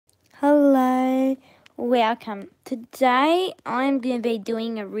Welcome. Today I'm going to be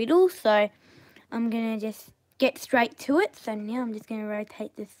doing a riddle, so I'm going to just get straight to it. So now I'm just going to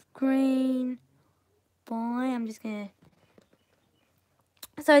rotate the screen. I'm just going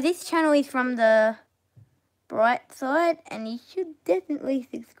to... So this channel is from the bright side, and you should definitely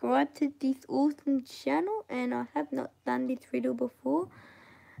subscribe to this awesome channel, and I have not done this riddle before.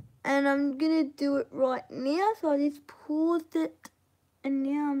 And I'm going to do it right now, so I just paused it, and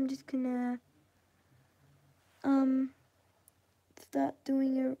now I'm just going to... start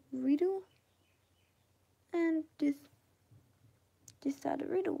doing a riddle and just start a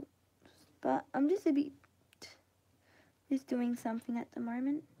riddle, but I'm just a bit just doing something at the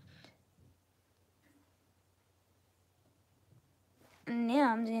moment, and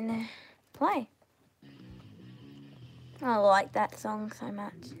now I'm gonna play. I like that song so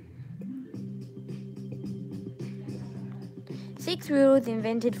much. 6 riddles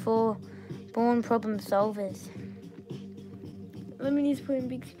invented for born problem solvers. Let me just put in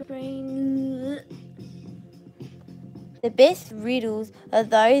big screen. The best riddles are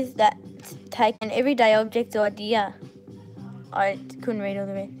those that take an everyday object or idea. I couldn't read all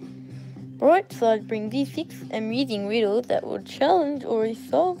the rest. Bright side brings these 6 amusing riddles that will challenge or is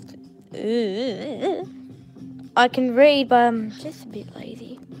solved. I can read, but I'm just a bit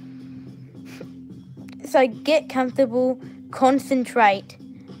lazy. So get comfortable, concentrate,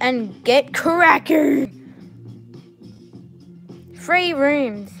 and get cracking. 3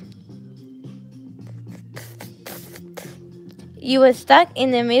 rooms. You are stuck in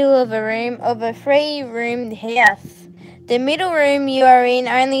the middle of a room of a 3-roomed house. The middle room you are in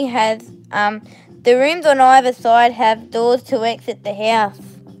only has, the rooms on either side have doors to exit the house.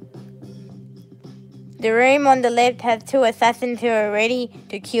 The room on the left has 2 assassins who are ready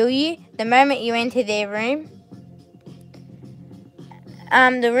to kill you the moment you enter their room.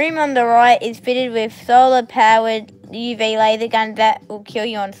 The room on the right is fitted with solar-powered UV laser guns that will kill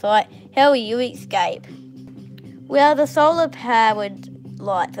you on sight. How will you escape? Well, the solar-powered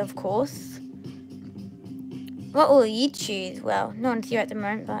lights, of course. What will you choose? Well, no one's here at the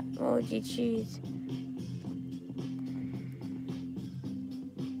moment, but what would you choose?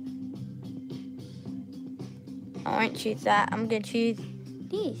 I won't choose that. I'm going to choose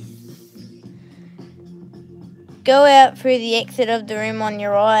this. Go out through the exit of the room on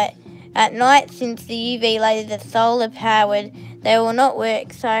your right. At night, since the UV lasers are solar-powered, they will not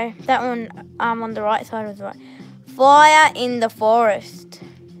work. So that one on the right side was right. Fire in the forest.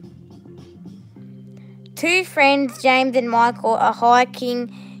 2 friends, James and Michael, are hiking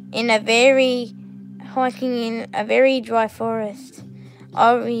in a very dry forest.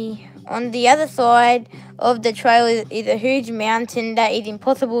 On the other side of the trail is a huge mountain that is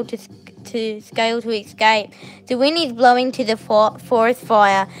impossible to scale to escape. The wind is blowing to the forest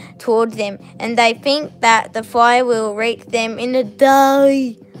fire towards them, and they think that the fire will reach them in a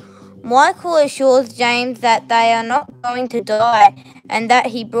day. Michael assures James that they are not going to die, and that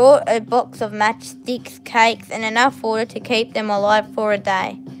he brought a box of matchsticks, cakes, and enough water to keep them alive for a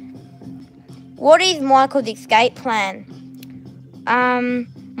day. What is Michael's escape plan?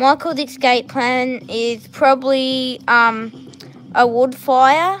 Michael's escape plan is probably a wood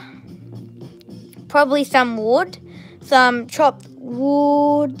fire. Probably some wood, some chopped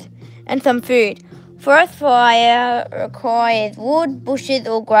wood, and some food. Forest fire requires wood, bushes,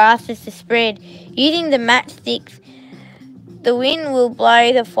 or grasses to spread. Using the matchsticks, the wind will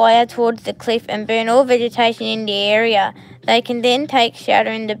blow the fire towards the cliff and burn all vegetation in the area. They can then take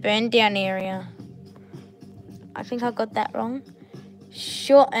shelter in the burned down area. I think I got that wrong.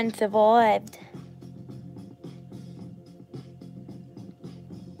 Shot and survived.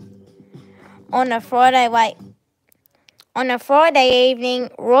 On a Friday evening,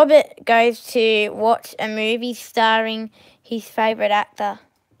 Robert goes to watch a movie starring his favourite actor.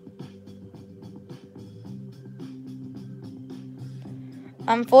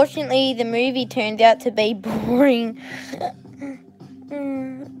 Unfortunately, the movie turned out to be boring.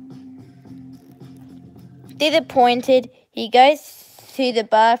 Disappointed, he goes to the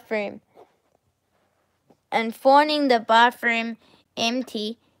bathroom, and finding the bathroom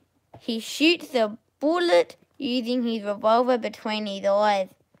empty, he shoots a bullet using his revolver between his eyes.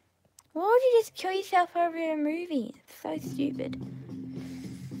 Why would you just kill yourself over a movie? It's so stupid.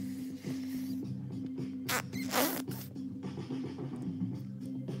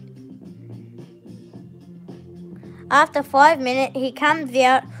 After 5 minutes, he comes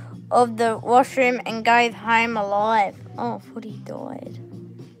out of the washroom and goes home alive. Oh, I thought he died.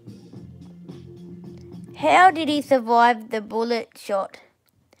 How did he survive the bullet shot?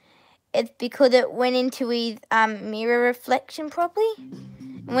 It's because it went into his mirror reflection properly.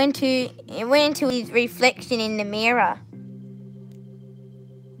 It went into his reflection in the mirror.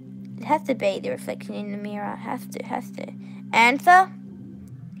 It has to be the reflection in the mirror. Has to. Answer: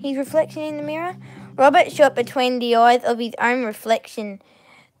 his reflection in the mirror. Robert shot between the eyes of his own reflection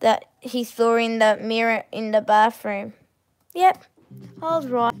that he saw in the mirror in the bathroom. Yep, I was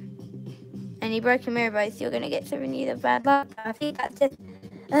right. And he broke a mirror, but he's still going to get 7 years of bad luck. I think that's just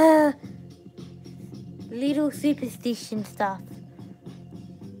little superstition stuff.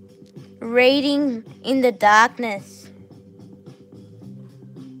 Reading in the darkness.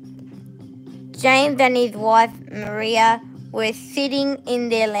 James and his wife Maria were sitting in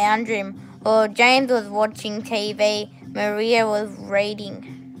their lounge room. While James was watching TV, Maria was reading.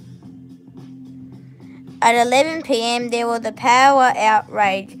 At 11 p.m. there was a power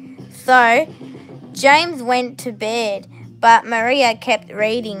outrage, so James went to bed, but Maria kept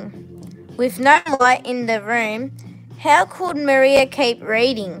reading. With no light in the room, how could Maria keep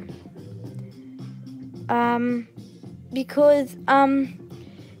reading? Because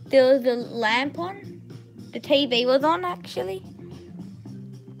there was a lamp on. The TV was on, actually.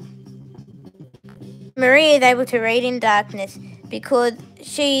 Maria is able to read in darkness because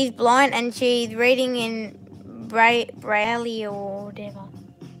she's blind and she's reading in Braille or whatever.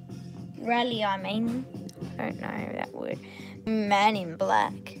 Braille, I mean. I don't know that word. Man in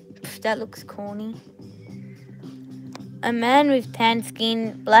black. That looks corny. A man with tan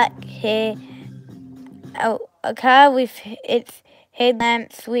skin, black hair, a car with its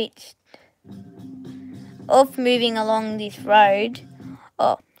headlamp switched off moving along this road.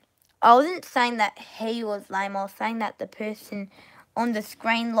 Oh, I wasn't saying that he was lame. I was saying that the person on the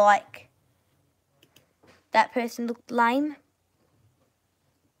screen, like, that person looked lame.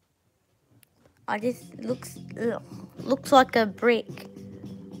 I just looks like a brick.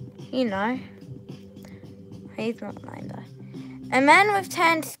 You know. He's not lame though. A man with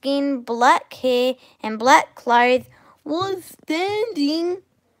tan skin, black hair, and black clothes was standing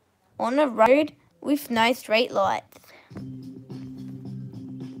on a road with no street lights.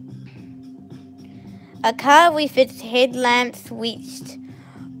 A car with its headlamp switched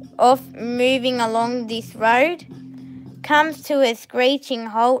off moving along this road comes to a screeching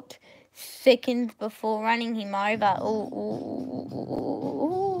halt seconds before running him over.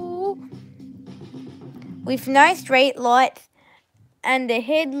 With no street lights and the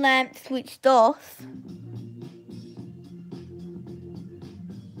headlamp switched off,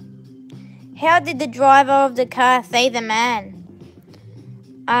 how did the driver of the car see the man?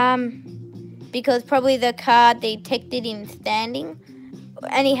 Because probably the car detected him standing,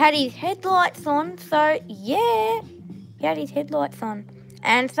 and he had his headlights on, so yeah, he had his headlights on.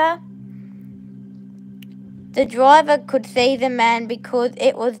 Answer: the driver could see the man because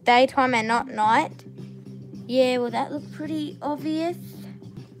it was daytime and not night. Yeah, well, that looked pretty obvious.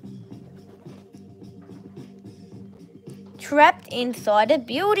 Trapped inside a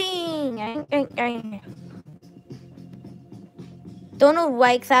building. Donald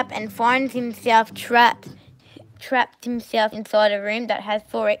wakes up and finds himself trapped himself inside a room that has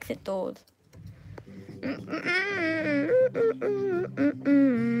 4 exit doors. The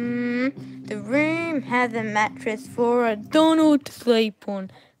room has a mattress for a Donald to sleep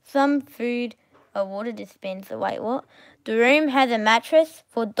on, some food, a water dispenser. Wait, what? The room has a mattress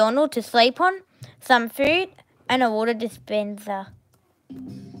for Donald to sleep on, some food, and a water dispenser.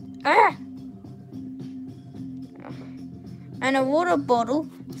 And a water bottle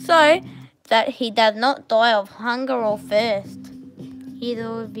so that he does not die of hunger or thirst. Here's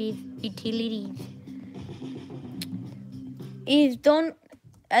all of his utilities.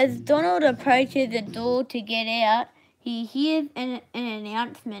 As Donald approaches the door to get out, he hears an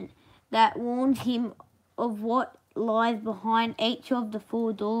announcement that warns him of what lies behind each of the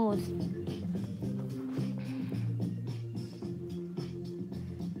 4 doors.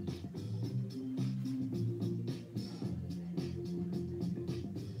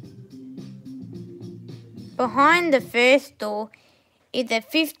 Behind the first door is a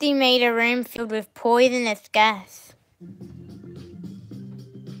 50-meter room filled with poisonous gas.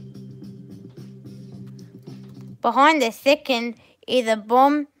 Behind the second is a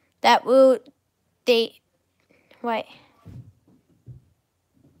bomb that will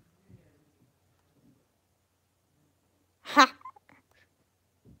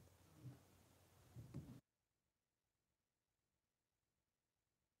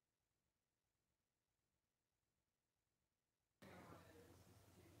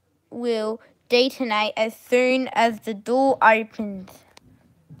will detonate as soon as the door opens.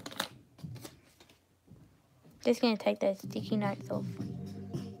 Just going to take those sticky notes off.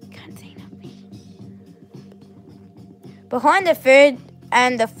 Can't see nothing. Behind the third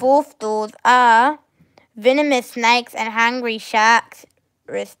And the fourth doors are venomous snakes and hungry sharks,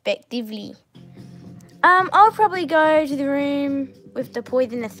 respectively. I'll probably go to the room with the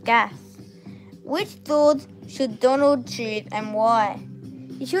poisonous gas. Which doors should Donald choose and why?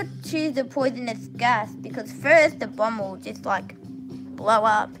 You should choose the poisonous gas because first the bomb will just like blow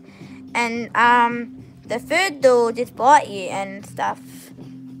up, and the third door will just bite you and stuff.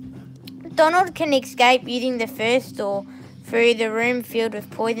 Donald can escape using the first door through the room filled with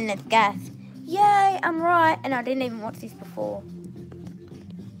poisonous gas. Yay, I'm right, and I didn't even watch this before.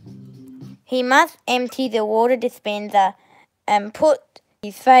 He must empty the water dispenser and put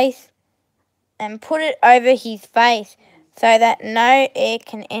it over his face so that no air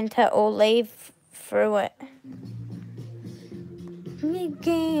can enter or leave through it.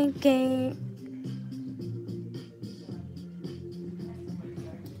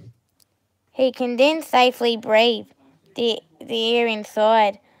 He can then safely breathe the air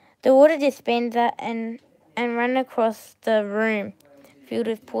inside the water dispenser and run across the room filled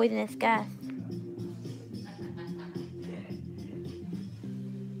with poisonous gas.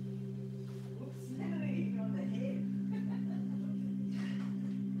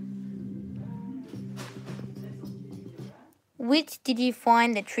 Which did you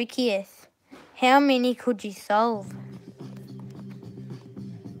find the trickiest? How many could you solve?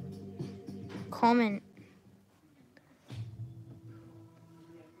 Comment.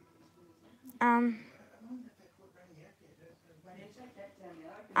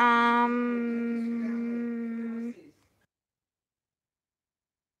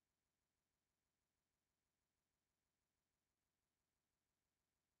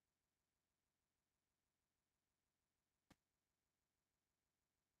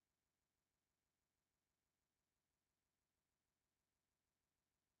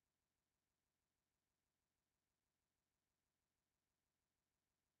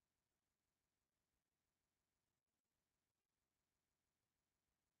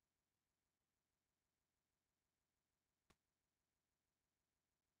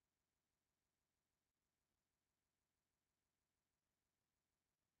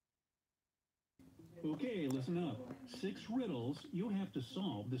 Okay, listen up. 6 riddles you have to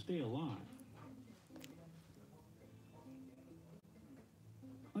solve to stay alive.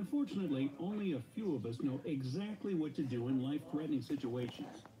 Unfortunately, only a few of us know exactly what to do in life-threatening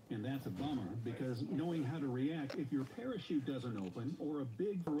situations. And that's a bummer, because knowing how to react if your parachute doesn't open or a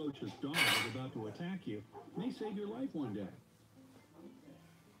big ferocious dog is about to attack you may save your life one day.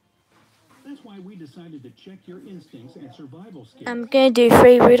 That's why we decided to check your instincts and survival skills. I'm going to do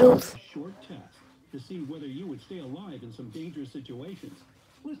 3 riddles. A short test to see whether you would stay alive in some dangerous situations.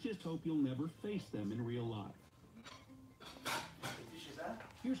 Let's just hope you'll never face them in real life.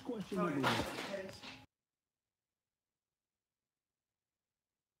 Here's question number 1.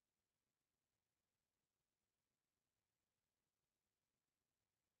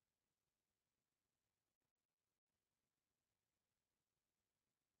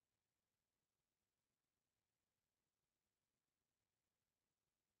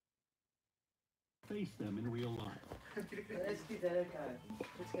 Face them in real life.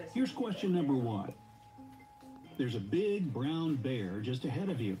 Here's question number 1. There's a big brown bear just ahead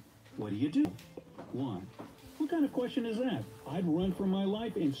of you. What do? 1. What kind of question is that? I'd run for my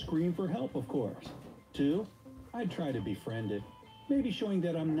life and scream for help, of course. 2. I'd try to befriend it. Maybe showing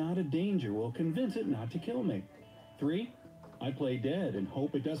that I'm not a danger will convince it not to kill me. 3. I'd play dead and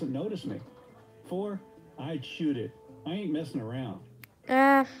hope it doesn't notice me. 4. I'd shoot it. I ain't messing around.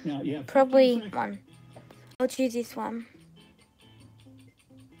 Now, probably 1. I'll choose this one.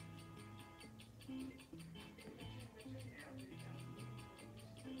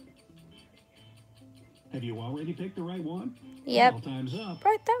 Have you already picked the right one? Yep. Well, time's up.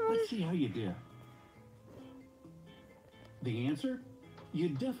 Right, that one. Let's see how you did. The answer? You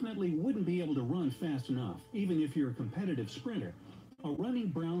definitely wouldn't be able to run fast enough, even if you're a competitive sprinter. A running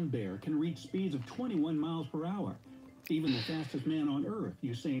brown bear can reach speeds of 21 miles per hour. Even the fastest man on Earth,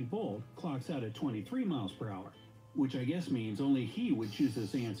 Usain Bolt, clocks out at 23 miles per hour, which I guess means only he would choose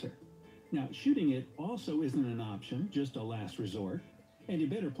this answer. Now, shooting it also isn't an option, just a last resort. And you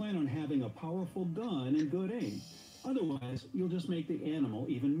better plan on having a powerful gun and good aim. Otherwise, you'll just make the animal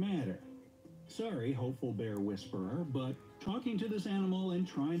even madder. Sorry, hopeful bear whisperer, but talking to this animal and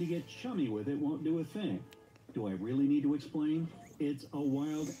trying to get chummy with it won't do a thing. Do I really need to explain? It's a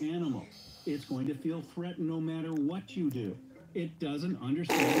wild animal. It's going to feel threatened no matter what you do. It doesn't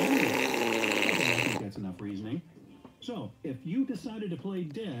understand anything. Okay, I think that's enough reasoning. So, if you decided to play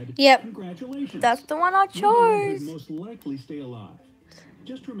dead, congratulations. That's the one I chose. You're the one who'd most likely stay alive.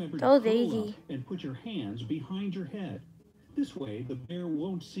 Just remember to curl easy. up and put your hands behind your head. This way, the bear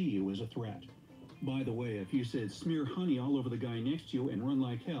won't see you as a threat. By the way, if you said smear honey all over the guy next to you and run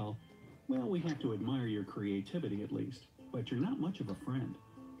like hell, well, we have to admire your creativity at least, but you're not much of a friend.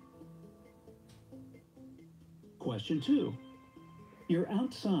 Question 2. You're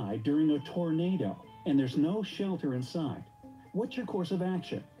outside during a tornado and there's no shelter inside. What's your course of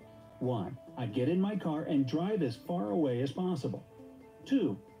action? 1. I'd get in my car and drive as far away as possible.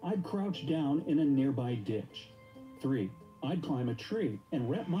 2. I'd crouch down in a nearby ditch. 3. I'd climb a tree and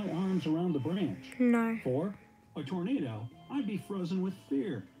wrap my arms around the branch. No. 4. A tornado, I'd be frozen with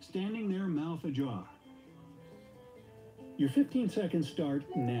fear, standing there mouth ajar. Your 15 seconds start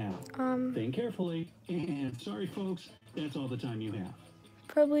now. Think carefully. And sorry, folks, that's all the time you have.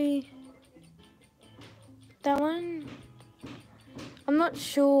 Probably that one. I'm not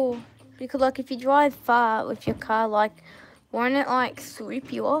sure because, like, if you drive far with your car, like, won't it like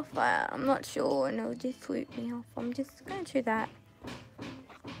swoop you off? I'm not sure, and it'll just swoop me off. I'm just going to choose that.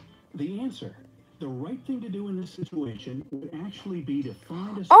 The answer. The right thing to do in this situation would actually be to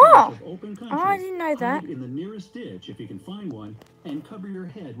find a Oh! stretch of open country. Oh, I didn't know that. Hide in the nearest ditch if you can find one, and cover your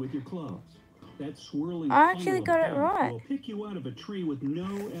head with your clothes. That swirling I actually funnel of got it air right. will pick you out of a tree with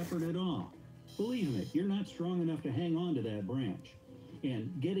no effort at all. Believe me, you're not strong enough to hang on to that branch.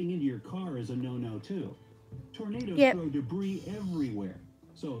 And getting into your car is a no-no too. Tornadoes throw debris everywhere.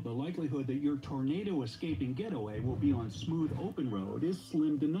 So the likelihood that your tornado escaping getaway will be on smooth open road is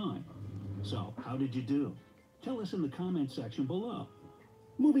slim to none. So, how did you do? Tell us in the comment section below.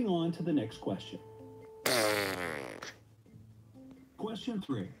 Moving on to the next question. Question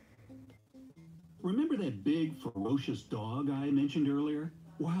 3. Remember that big, ferocious dog I mentioned earlier?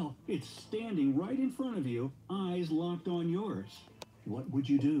 Well, it's standing right in front of you, eyes locked on yours. What would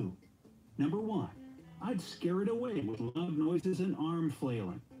you do? Number 1, I'd scare it away with loud noises and arm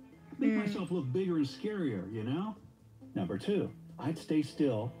flailing. Make myself look bigger and scarier, you know? Number 2, I'd stay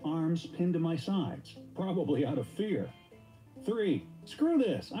still, arms pinned to my sides, probably out of fear. 3, screw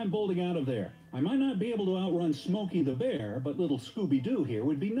this, I'm bolting out of there. I might not be able to outrun Smokey the Bear, but little Scooby-Doo here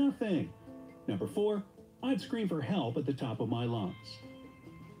would be nothing. Number 4, I'd scream for help at the top of my lungs.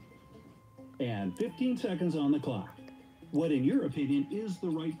 And 15 seconds on the clock. What, in your opinion, is the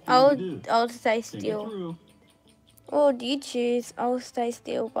right thing to do? I'll stay Think it still. through. What would you choose? I'll stay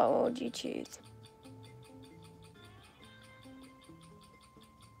still, but what would you choose?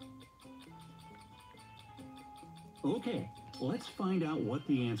 Okay, let's find out what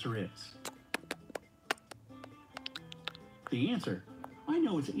the answer is. The answer, I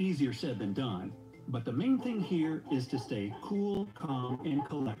know it's easier said than done, but the main thing here is to stay cool, calm, and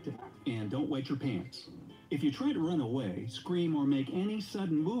collected, and don't wet your pants. If you try to run away, scream, or make any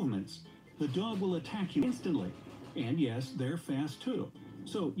sudden movements, the dog will attack you instantly. And yes, they're fast too.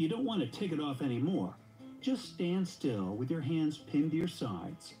 So you don't want to tick it off anymore. Just stand still with your hands pinned to your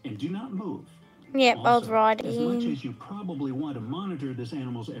sides and do not move. Yep, I was Also, right. as much as you probably want to monitor this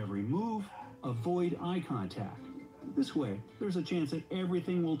animal's every move, avoid eye contact. This way, there's a chance that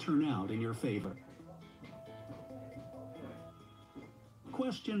everything will turn out in your favor.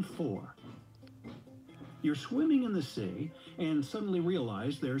 Question 4. You're swimming in the sea and suddenly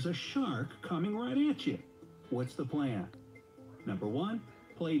realize there's a shark coming right at you. What's the plan? Number 1,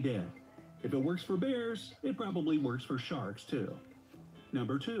 play dead. If it works for bears, it probably works for sharks too.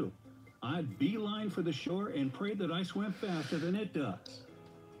 Number 2, I'd beeline for the shore and pray that I swim faster than it does.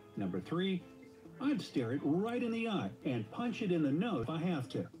 Number 3, I'd stare it right in the eye and punch it in the nose if I have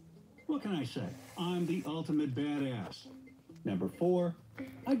to. What can I say? I'm the ultimate badass. Number 4,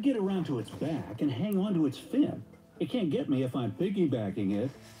 I'd get around to its back and hang on to its fin. It can't get me if I'm piggybacking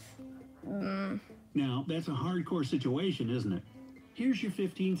it. Now, that's a hardcore situation, isn't it? Here's your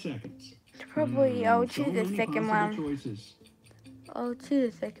 15 seconds. Probably I'll So choose the many second possible one. choices. I'll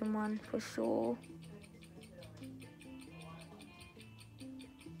choose the second one for sure.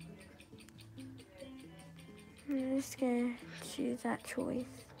 I'm just gonna choose that choice.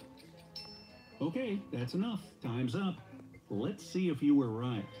 Okay, that's enough. Time's up. Let's see if you were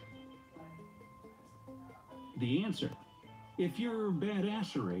right. The answer. If your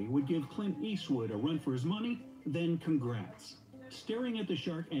badassery would give Clint Eastwood a run for his money, then congrats. Staring at the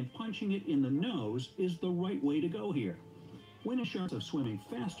shark and punching it in the nose is the right way to go here. Winning sharks of swimming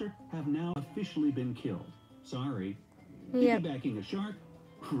faster have now officially been killed. Sorry. Yep. Piggybacking a shark?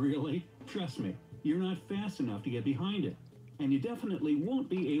 Really? Trust me, you're not fast enough to get behind it. And you definitely won't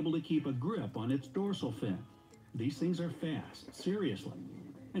be able to keep a grip on its dorsal fin. These things are fast, seriously.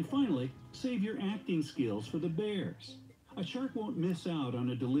 And finally, save your acting skills for the bears. A shark won't miss out on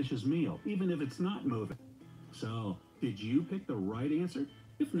a delicious meal, even if it's not moving. So, did you pick the right answer?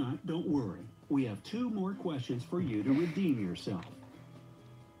 If not, don't worry. We have 2 more questions for you to redeem yourself.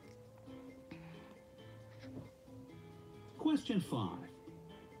 Question 5.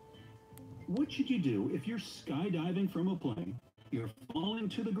 What should you do if you're skydiving from a plane, you're falling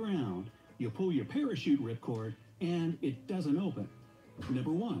to the ground, you pull your parachute ripcord, and it doesn't open?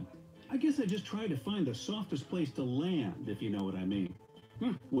 Number 1, I guess I just try to find the softest place to land, if you know what I mean.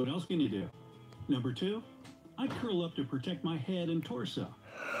 What else can you do? Number 2, I'd curl up to protect my head and torso.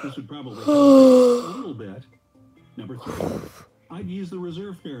 This would probably help a little bit. Number 3, I'd use the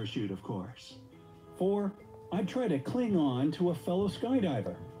reserve parachute, of course. 4, I'd try to cling on to a fellow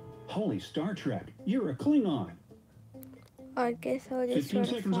skydiver. Holy Star Trek, you're a Klingon. I guess I'll just try to 15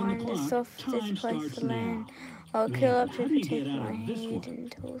 seconds on the find the clock. softest Time place starts to land. now. I'll Man, curl up how to do you protect get out my of this head one?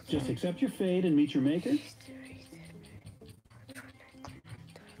 and torso. Just accept your fate and meet your maker?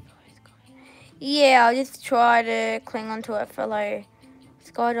 Yeah, I'll just try to cling onto a fellow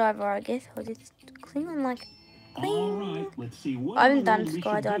skydiver, I guess. I'll just cling on like All right, let's see what I haven't in the done world we should do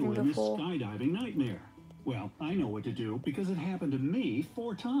skydiving in this before. skydiving nightmare. Well, I know what to do because it happened to me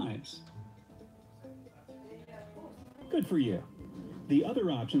 4 times. Good for you. The other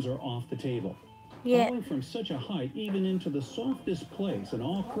options are off the table. Yeah. Falling from such a height, even into the softest place and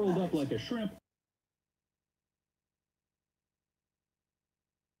all curled up like a shrimp.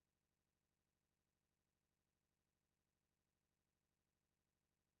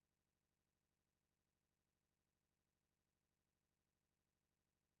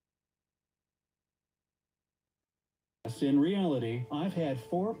 In reality, I've had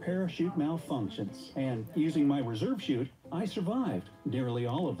 4 parachute malfunctions, and using my reserve chute, I survived nearly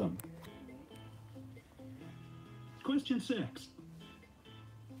all of them. Question 6.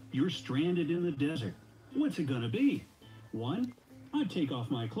 You're stranded in the desert. What's it gonna be? 1, I'd take off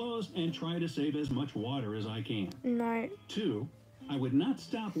my clothes and try to save as much water as I can. No. 2, I would not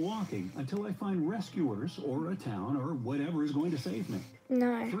stop walking until I find rescuers or a town or whatever is going to save me.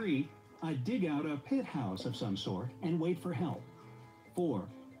 No. 3, I'd dig out a pit house of some sort and wait for help. 4,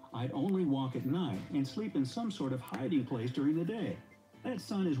 I'd only walk at night and sleep in some sort of hiding place during the day. That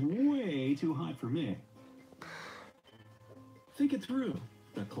sun is way too hot for me. Think it through.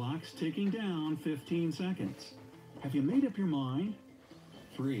 The clock's ticking down 15 seconds. Have you made up your mind?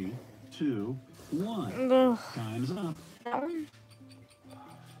 3, 2, 1. Ugh. Time's up. That one?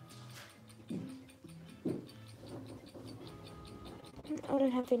 I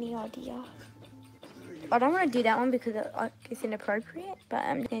don't have any idea. I don't want to do that one because it's inappropriate, but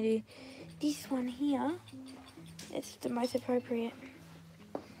I'm just going to do this one here. It's the most appropriate.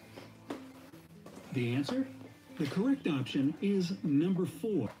 The answer? The correct option is number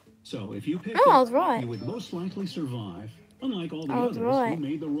 4. So if you picked Oh, it, I was right. you would most likely survive, unlike all the I was others right. who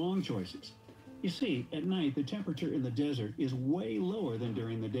made the wrong choices. You see, at night, the temperature in the desert is way lower than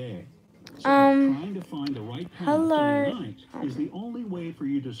during the day. So trying to find the right path hello. during night is the only way for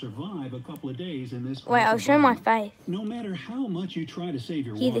you to survive a couple of days in this. Wait, I'll show my face. No matter how much you try to save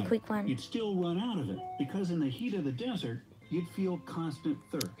your Here's a water, quick one. you'd still run out of it because in the heat of the desert, you'd feel constant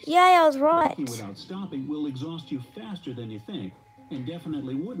thirst. Yay, I was right. Walking without stopping will exhaust you faster than you think, and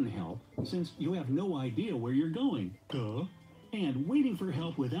definitely wouldn't help since you have no idea where you're going. Duh. And waiting for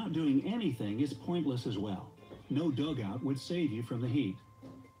help without doing anything is pointless as well. No dugout would save you from the heat.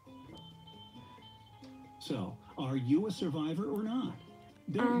 So, are you a survivor or not?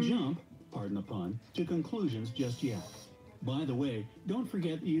 Don't jump, pardon the pun, to conclusions just yet. By the way, don't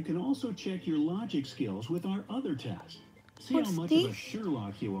forget that you can also check your logic skills with our other test. See how much of a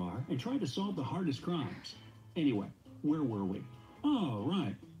Sherlock you are and try to solve the hardest crimes. Anyway, where were we? Oh,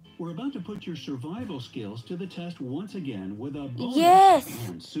 right. We're about to put your survival skills to the test once again with a bonus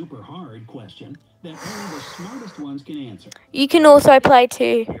and super hard question that only the smartest ones can answer. You can also play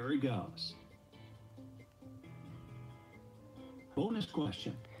too. Here it goes. Bonus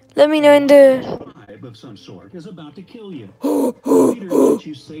question. Let me know in the... Tribe of some sort is about to kill you. The leader lets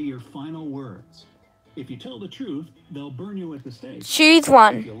you say your final words. If you tell the truth, they'll burn you at the stake. Choose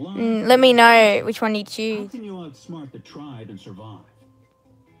one. Let me know which one you How choose. can you outsmart the tribe and survive?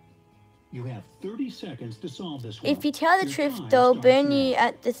 You have 30 seconds to solve this one. If you tell the Your truth, time they'll starts burn now. you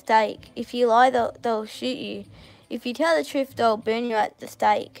at the stake. If you lie, they'll shoot you. If you tell the truth, they'll burn you at the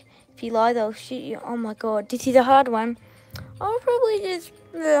stake. If you lie, they'll shoot you. Oh my god, this is a hard one. I'll probably just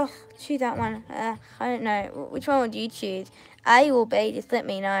choose that one. I don't know. Which one would you choose? A or B? Just let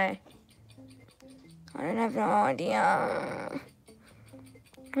me know. I don't have no idea. I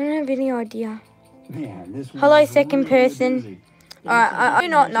don't have any idea. Man, this one Hello, is second really person. busy. Alright, I do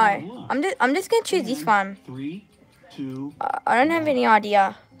not know. I'm just gonna choose this one. 3, to I don't have any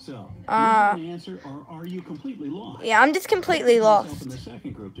idea. So, do you have an answer, or are you completely lost? Yeah, I'm just completely lost. In the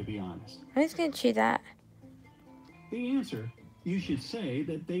second group, to be honest. I'm just gonna choose that. The answer, you should say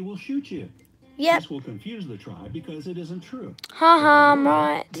that they will shoot you. Yep. This will confuse the tribe because it isn't true. Haha, I'm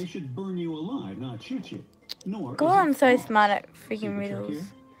right. They should burn you alive, not shoot you. Nor God, I'm so smart at freaking riddles.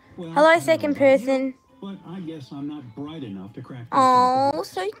 Well, Hello, second person. But I guess I'm not bright enough to crack this. Oh,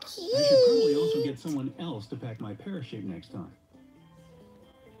 so cute. I should probably also get someone else to pack my parachute next time.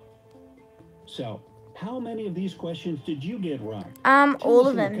 So, how many of these questions did you get right? All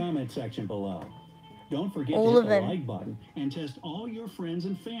of them. In the comment section below. Don't forget all to hit the like button and test all your friends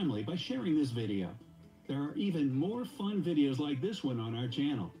and family by sharing this video. There are even more fun videos like this one on our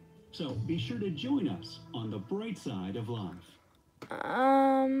channel. So be sure to join us on the bright side of life.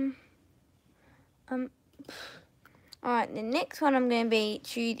 Alright, the next one I'm going to be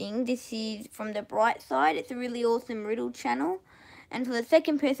choosing, this is from the bright side. It's a really awesome riddle channel. And for the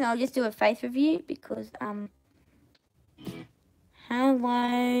second person, I'll just do a face review because,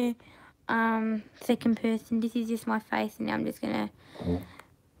 hello, second person, this is just my face and I'm just going to,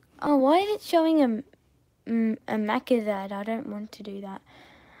 oh, why is it showing a Macca's ad? I don't want to do that.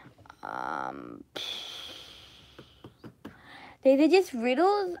 These are just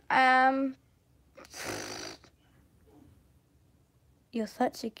riddles, You're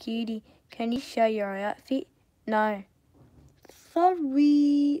such a cutie. Can you show your outfit? No.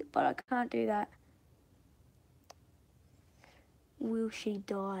 Sorry, but I can't do that. Will she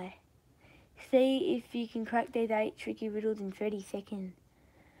die? See if you can crack these 8 tricky riddles in 30 seconds.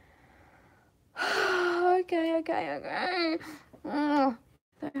 Okay. Oh,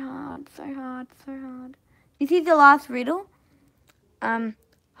 so hard. This is the last riddle.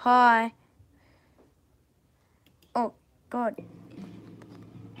 Hi. Oh, God.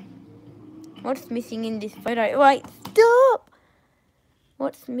 What's missing in this photo? Wait, stop!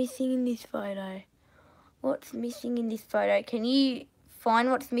 What's missing in this photo? What's missing in this photo? Can you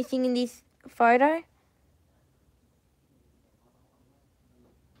find what's missing in this photo?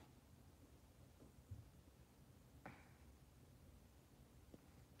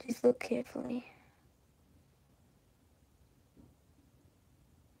 Just look carefully.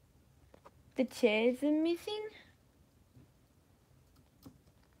 The chairs are missing?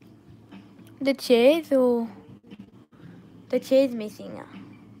 The chairs or the chairs missing?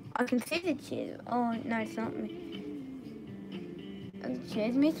 I can see the chairs. Oh no, it's not me. Are the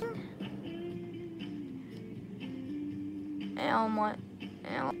chairs missing? Ow, my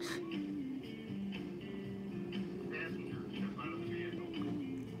ouch.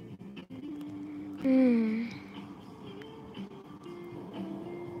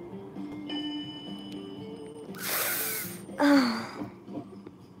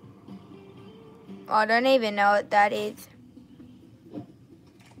 I don't even know what that is.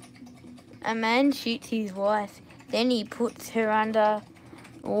 A man shoots his wife, then he puts her under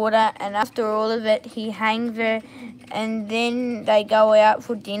water, and after all of it, he hangs her, and then they go out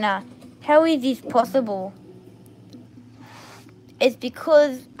for dinner. How is this possible? It's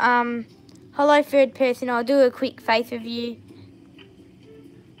because, hello third person, I'll do a quick face review.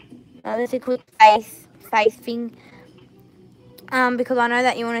 That's a quick face thing. Because I know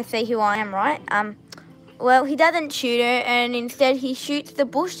that you want to see who I am, right? Well, he doesn't shoot her, and instead he shoots the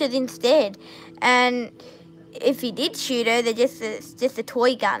bushes instead. And if he did shoot her, it's just a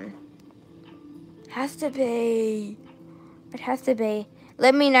toy gun. Has to be. It has to be.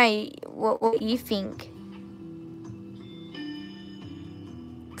 Let me know what you think.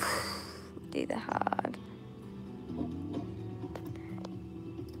 These are hard.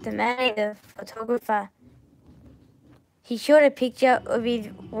 The man is a photographer. He shot a picture of his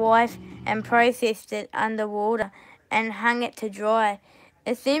wife and processed it underwater and hung it to dry.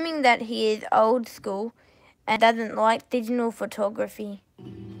 Assuming that he is old school and doesn't like digital photography.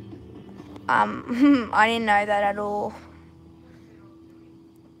 I didn't know that at all.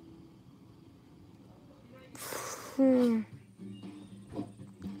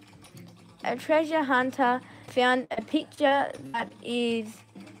 A treasure hunter found a picture that is...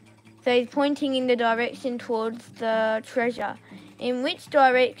 So he's pointing in the direction towards the treasure. In which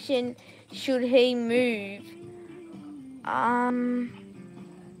direction should he move?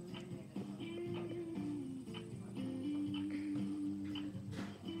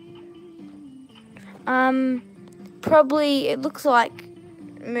 Probably, it looks like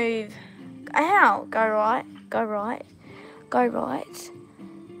move. Ow! Go right. Go right. Go right.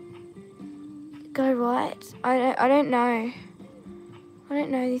 Go right. I don't know. I don't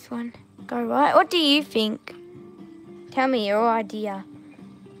know this one. Go right. What do you think? Tell me your idea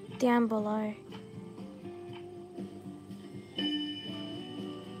down below.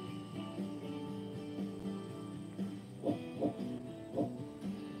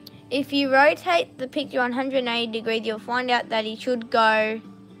 If you rotate the picture 180 degrees, you'll find out that it should go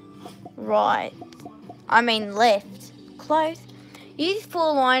right. I mean left. Close. Use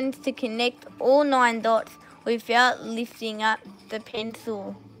 4 lines to connect all 9 dots without lifting up the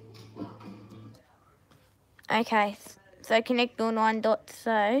pencil. Okay, so connect all 9 dots.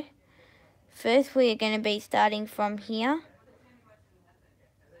 So first we're going to be starting from here.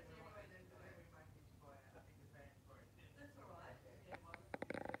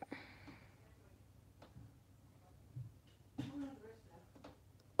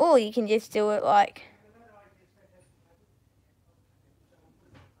 Or you can just do it like...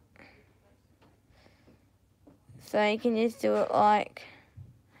 So you can just do it like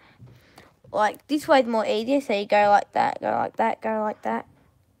this way's more easier. So you go like that, go like that, go like that,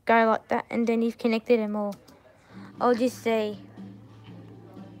 go like that, and then you've connected them all. I'll just see.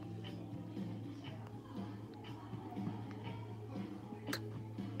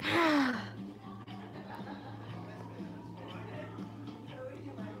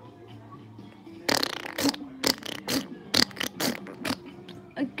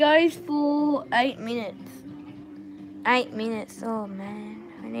 It goes for 8 minutes. 8 minutes. Oh man,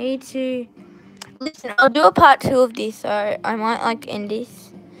 I need to listen. I'll do a part 2 of this, so I might like end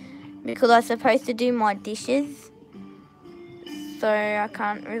this because I'm supposed to do my dishes, so I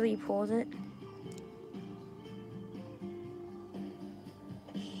can't really pause it.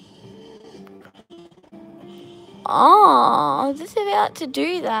 Oh, I was just about to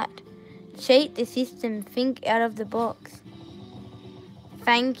do that. Cheat the system. Think out of the box.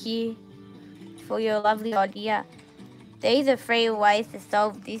 Thank you for your lovely idea. These are 3 ways to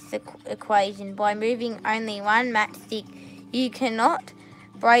solve this equation. By moving only one matchstick, you cannot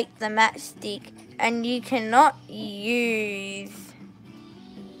break the matchstick, and you cannot use...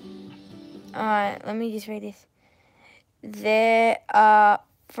 Alright, let me just read this. There are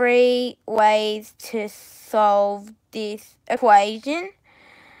 3 ways to solve this equation.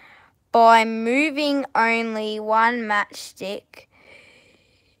 By moving only one matchstick,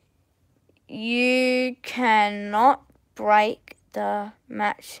 you cannot break the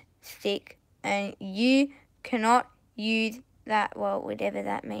matchstick, and you cannot use that, well, whatever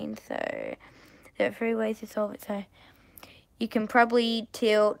that means. So there are 3 ways to solve it. So you can probably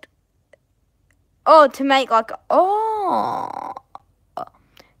tilt, to make like, so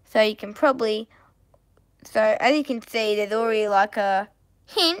you can probably, so as you can see, there's already like a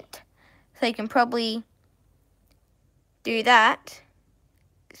hint, so you can probably do that.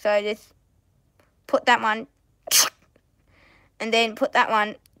 So just put that one, and then put that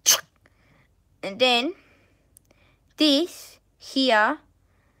one, and then this here,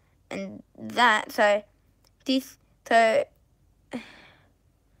 and that, so this, so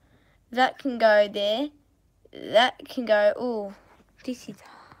that can go there, that can go, ooh, this is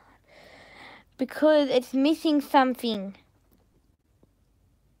hard, because it's missing something.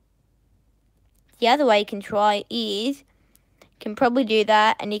 The other way you can try is, you can probably do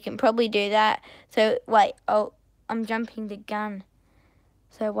that, and you can probably do that. So wait, I'm jumping the gun.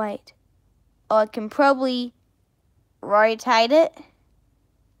 So wait, I can probably rotate it,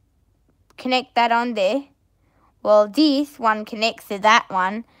 connect that on there. Well, this one connects to that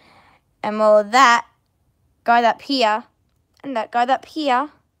one, and well, that goes up here, and that goes up here,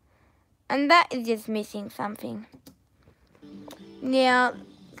 and that is just missing something. Now,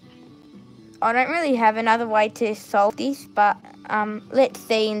 I don't really have another way to solve this, but let's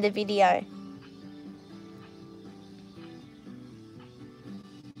see in the video.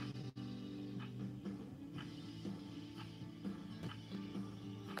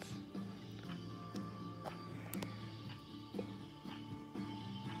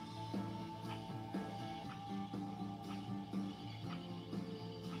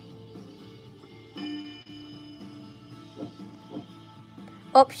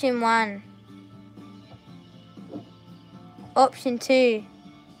 Option 1. Option 2.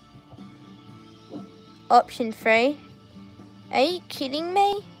 Option 3. Are you kidding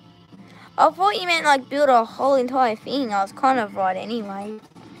me? I thought you meant like build a whole entire thing. I was kind of right anyway.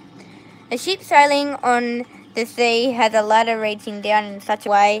 A ship sailing on the sea has a ladder reaching down in such a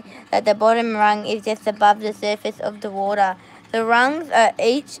way that the bottom rung is just above the surface of the water. The rungs are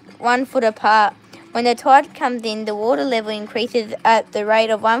each 1 foot apart. When the tide comes in, the water level increases at the rate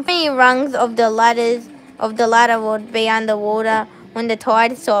of 1 foot. How many rungs of the ladder would be underwater when the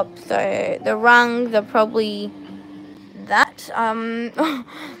tide stops? So the rungs are probably that.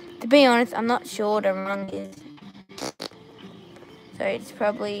 To be honest, I'm not sure what a rung is. So it's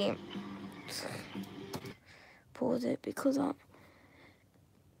probably... Pause it because I'm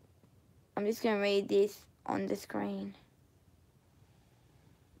just going to read this on the screen.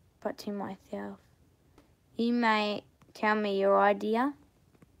 but to myself. You may tell me your idea.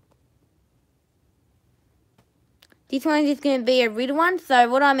 This one is just going to be a riddle one. So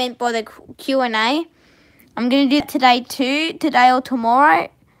what I meant by the Q&A, I'm going to do it today too, today or tomorrow.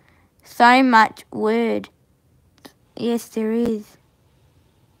 So much word. Yes, there is.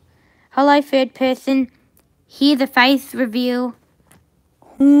 Hello, third person. Here's a face reveal.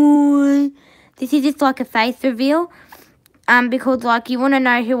 Ooh. This is just like a face reveal. Because like you want to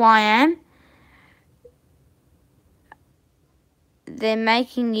know who I am. They're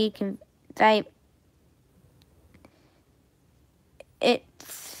making you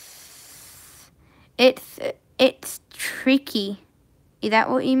it's tricky. Is that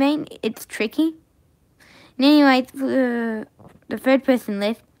what you mean? It's tricky? And anyway, the third person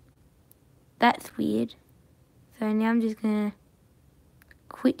left. That's weird. So now I'm just going to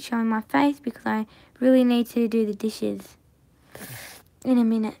quit showing my face because I really need to do the dishes in a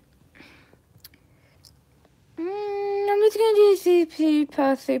minute. I'm just going to do this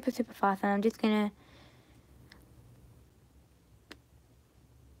super fast. And I'm just going to...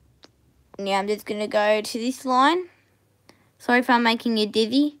 Yeah, I'm just going to go to this line. Sorry if I'm making you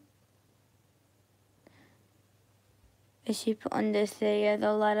dizzy. A ship on the sea,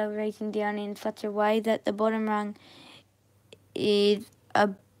 the ladder racing down in such a way that the bottom rung is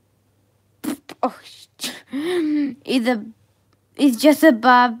just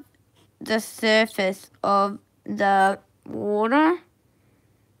above the surface of the water.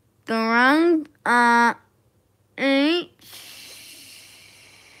 The rungs are each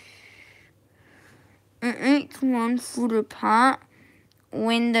 1 foot apart.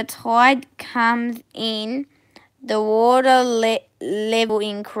 When the tide comes in, the water level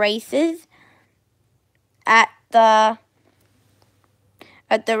increases at the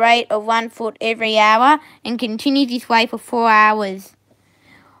rate of 1 foot every hour and continues this way for 4 hours.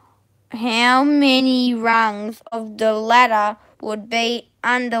 How many rungs of the ladder would be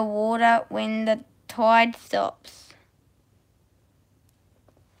underwater when the tide stops?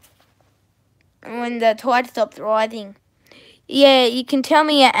 When the tide stops rising. Yeah, you can tell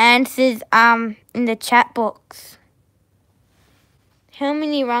me your answers in the chat box. How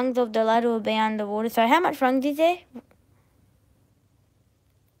many rungs of the ladder will be underwater? So how much rungs is there?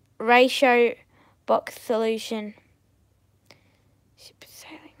 Ratio box solution. Ship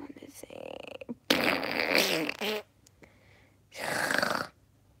sailing on the sea.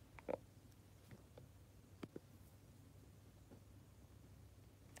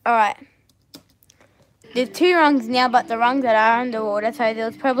 Alright. There's 2 rungs now, but the rungs that are underwater, so there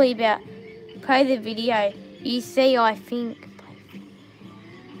was probably about... Play the video. You see, I think...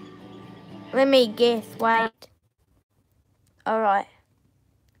 Let me guess, wait. Alright.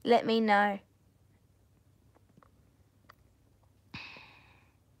 Let me know.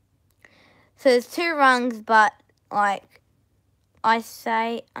 So there's 2 rungs, but like I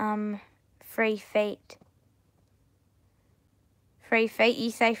say 3 feet. 3 feet,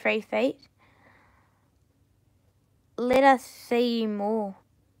 you say 3 feet. Let us see you more.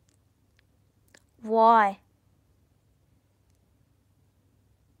 Why?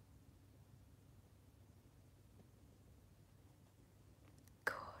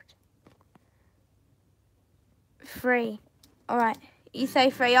 God. 3. Alright. You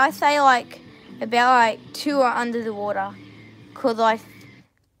say 3. I say about 2 are under the water. Cause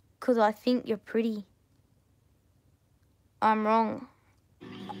I think you're pretty. I'm wrong.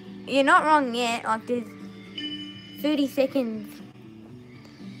 You're not wrong yet. Like there's 30 seconds.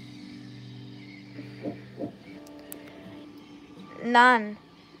 None.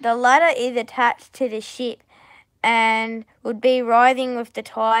 The ladder is attached to the ship and would be rising with the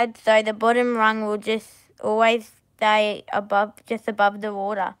tide, so the bottom rung will just always stay just above the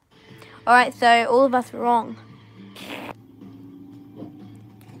water. Alright, so all of us are wrong.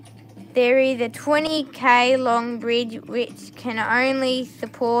 There is a 20k long bridge which can only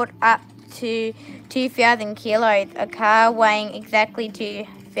support up to 2,000 kilos. A car weighing exactly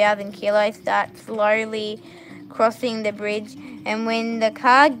 2,000 kilos starts slowly crossing the bridge, and when the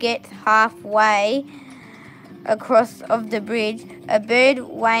car gets halfway across of the bridge, a bird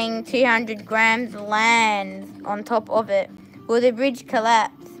weighing 200 grams lands on top of it. Will the bridge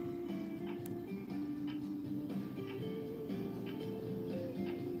collapse?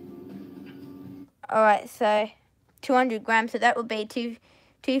 Alright, so 200 grams, so that would be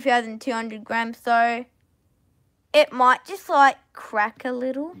 2,200 grams, so it might just crack a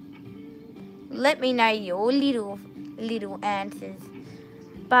little. Let me know your little answers.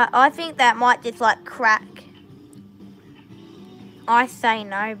 But I think that might just crack. I say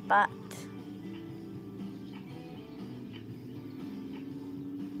no, but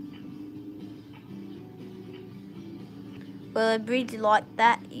Well, a bridge like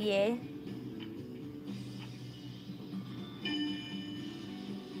that, yeah.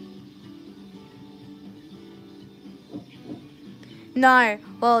 No,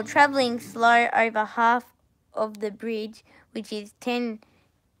 well, travelling slow over half of the bridge, which is 10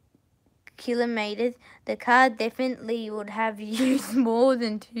 kilometres, the car definitely would have used more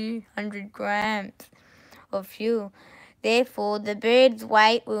than 200 grams of fuel. Therefore, the bird's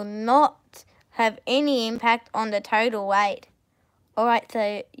weight will not have any impact on the total weight. Alright,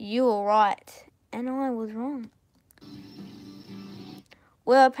 so you were right, and I was wrong.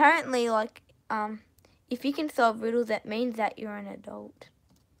 Well, apparently, like, if you can solve riddles, that means that you're an adult.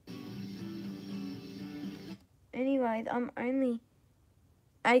 Anyways, I'm only...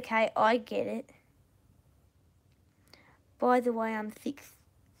 Okay, I get it. By the way, I'm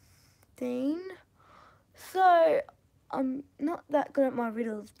 16. So, I'm not that good at my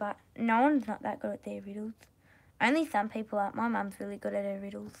riddles, but no one's not that good at their riddles. Only some people are. My mum's really good at her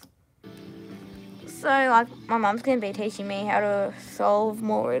riddles. So, like, my mum's going to be teaching me how to solve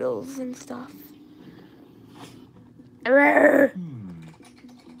more riddles and stuff.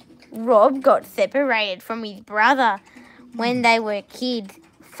 Rob got separated from his brother when they were kids.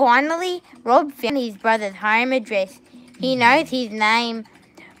 Finally, Rob found his brother's home address. He knows his name,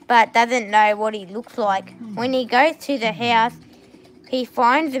 but doesn't know what he looks like. When he goes to the house, he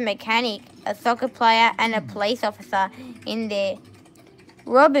finds a mechanic, a soccer player, and a police officer in there.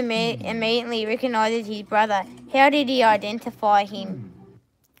 Rob immediately recognises his brother. How did he identify him?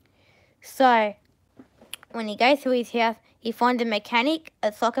 So, when he goes to his house, he finds a mechanic,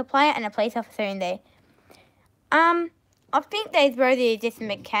 a soccer player, and a police officer in there. I think that his brother is just a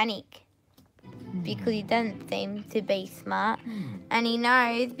mechanic because he doesn't seem to be smart. And he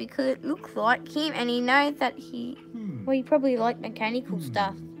knows because it looks like him, and he knows that he probably likes mechanical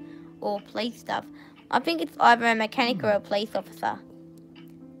stuff or police stuff. I think it's either a mechanic or a police officer.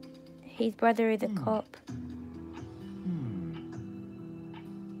 His brother is a cop.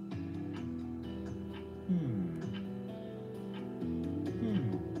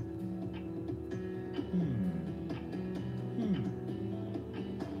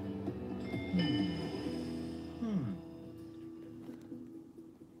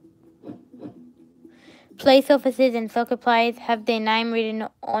 Police officers and soccer players have their name written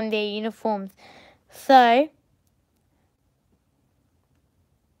on their uniforms. So,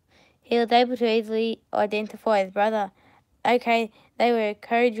 he was able to easily identify his brother. Okay, they were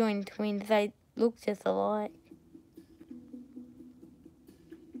co-joined twins. They looked just alike.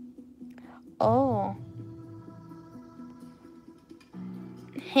 Oh.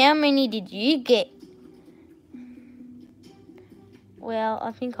 How many did you get? Well,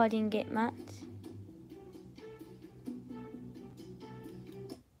 I think I didn't get much.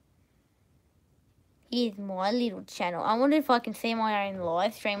 Here's my little channel. I wonder if I can see my own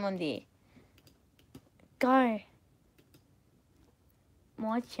live stream on there. Go.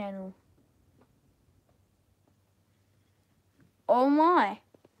 My channel. Oh my.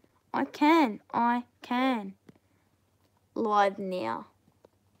 I can. Live now.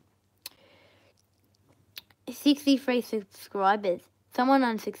 63 subscribers. Someone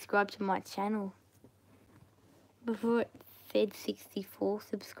unsubscribed to my channel. Before it said 64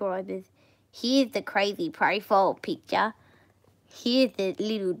 subscribers. Here's the crazy profile picture. Here's the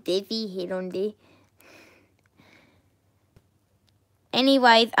little Desi head on there.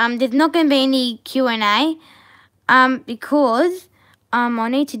 Anyways, there's not going to be any Q&A. Because I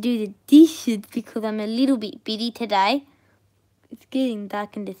need to do the dishes because I'm a little bit busy today. It's getting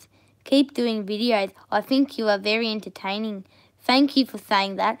dark and just keep doing videos. I think you are very entertaining. Thank you for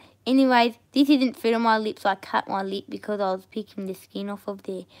saying that. Anyways, this isn't food on my lips. I cut my lip because I was picking the skin off of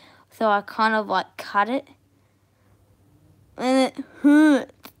there. So I kind of like cut it. And it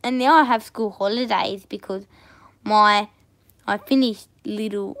hurts. And now I have school holidays because I finished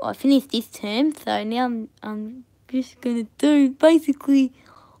this term. So now I'm just going to do basically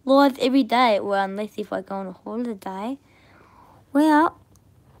lives every day. Well, unless if I go on a holiday. Well,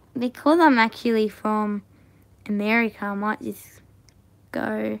 because I'm actually from America, I might just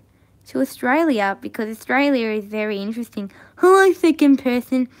go to Australia because Australia is very interesting. Hello, second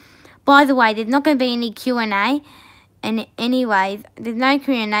person. By the way, there's not going to be any Q&A. And anyways, there's no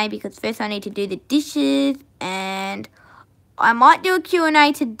Q&A because first I need to do the dishes. And I might do a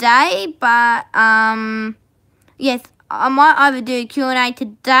Q&A today. But, yes, I might either do a Q&A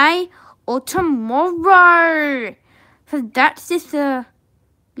today or tomorrow. So that's just a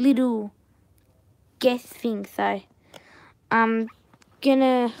little guess thing. So, I'm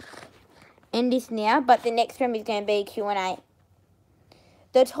gonna end this now, but the next room is gonna be Q&A.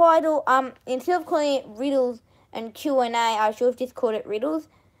 The title, instead of calling it Riddles and Q&A. I should have just called it riddles,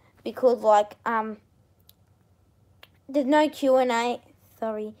 because like there's no Q&A.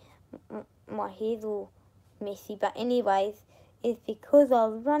 Sorry, my hair's all messy. But anyways, it's because I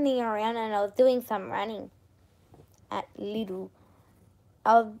was running around and I was doing some running at Lidl.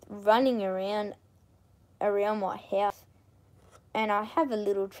 I was running around my house, and I have a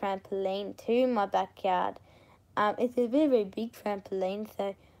little trampoline too in my backyard. It's a very big trampoline,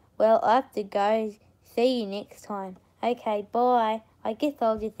 so, well, I have to go. See you next time. Okay, bye. I guess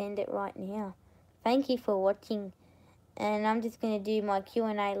I'll just end it right now. Thank you for watching, and I'm just going to do my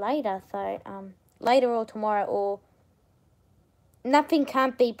Q&A later, so, later or tomorrow, or nothing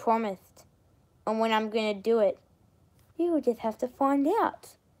can't be promised on when I'm going to do it. You will just have to find out,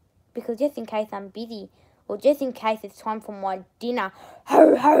 because just in case I'm busy, or just in case it's time for my dinner.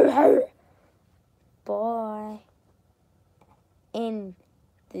 Ho, ho, ho. Bye. End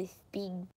this big